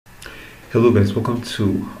Hello guys, welcome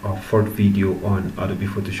to our fourth video on Adobe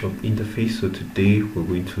Photoshop interface. So today we're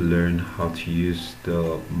going to learn how to use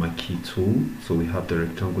the Marquee tool. So we have the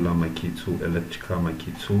rectangular Marquee tool, elliptical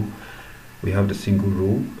Marquee tool, we have the single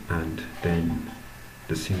row and then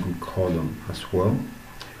the single column as well.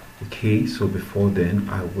 Okay, so before then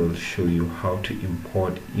I will show you how to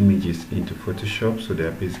import images into Photoshop. So there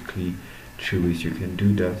are basically three ways you can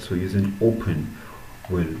do that. So using open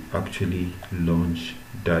will actually launch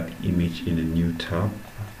that image in a new tab.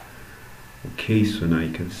 Okay, so now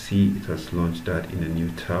you can see it has launched that in a new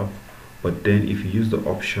tab. But then if you use the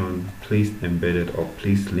option place embedded or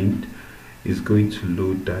place linked, it's going to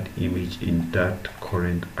load that image in that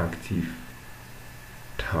current active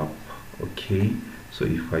tab. Okay, so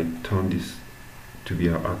if I turn this to be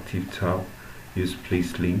our active tab, use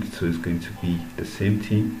place linked, so it's going to be the same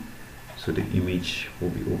thing. So the image will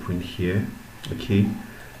be opened here. Okay,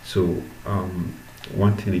 so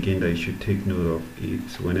one thing again that you should take note of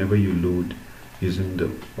is whenever you load using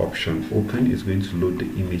the option open, it's going to load the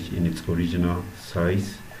image in its original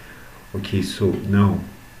size. Okay, so now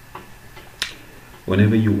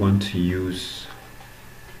whenever you want to use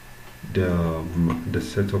the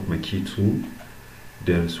setup Marquee tool,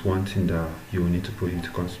 there's one thing that you will need to put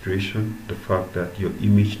into consideration: the fact that your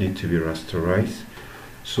image needs to be rasterized.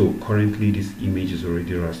 So currently this image is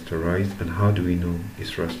already rasterized, and how do we know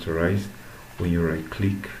it's rasterized? When you right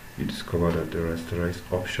click, you discover that the rasterize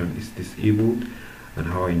option is disabled, and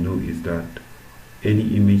how I know is that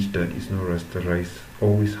any image that is not rasterized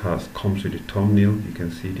always comes with a thumbnail. You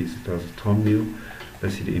can see this, it has a thumbnail.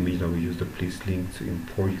 Let's see the image that we use the place link to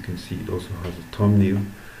import. You can see it also has a thumbnail.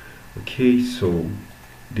 Okay, so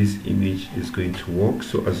this image is going to work.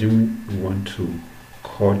 So assuming we want to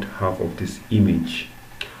cut half of this image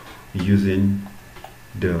using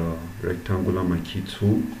the rectangular Marquee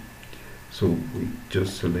tool, so we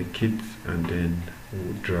just select it and then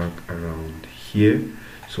we'll drag around here.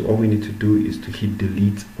 So all we need to do is to hit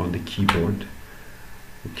delete on the keyboard.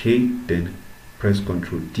 Okay, then press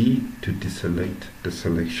Ctrl D to deselect the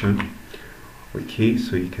selection. Okay,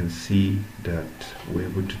 so you can see that we're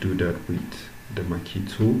able to do that with the Marquee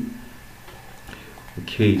tool.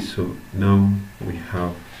 Okay, so now we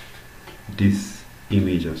have this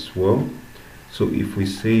image as well. So if we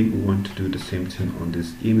say we want to do the same thing on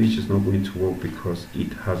this image, it's not going to work because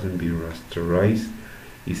it hasn't been rasterized.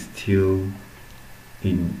 It's still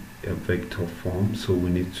in a vector form, so we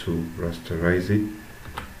need to rasterize it.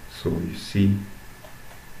 So you see,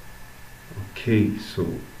 okay, so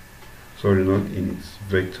sorry, not in its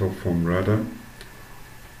vector form, rather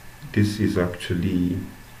this is actually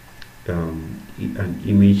an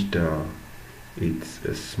image that it's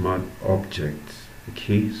a smart object.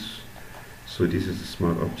 Okay, so this is a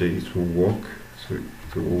smart object, it will work, so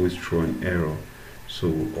it will always throw an error, so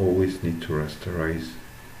we always need to rasterize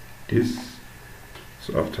this.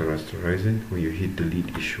 So after rasterizing, when you hit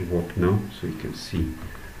delete, it should work now, so you can see.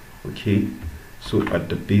 Okay, so at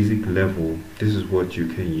the basic level, this is what you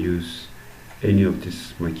can use any of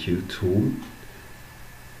this Marquee tool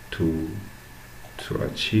to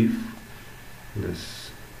achieve.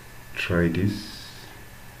 Let's try this.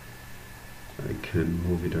 I can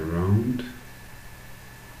move it around.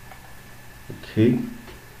 Okay,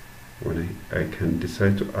 when I can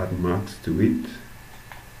decide to add marks to it,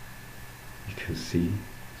 you can see.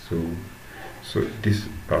 So these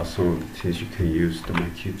are some of the things you can use the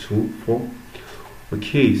Marquee tool for.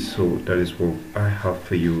 Okay, so that is what I have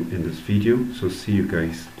for you in this video. So see you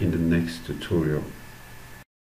guys in the next tutorial.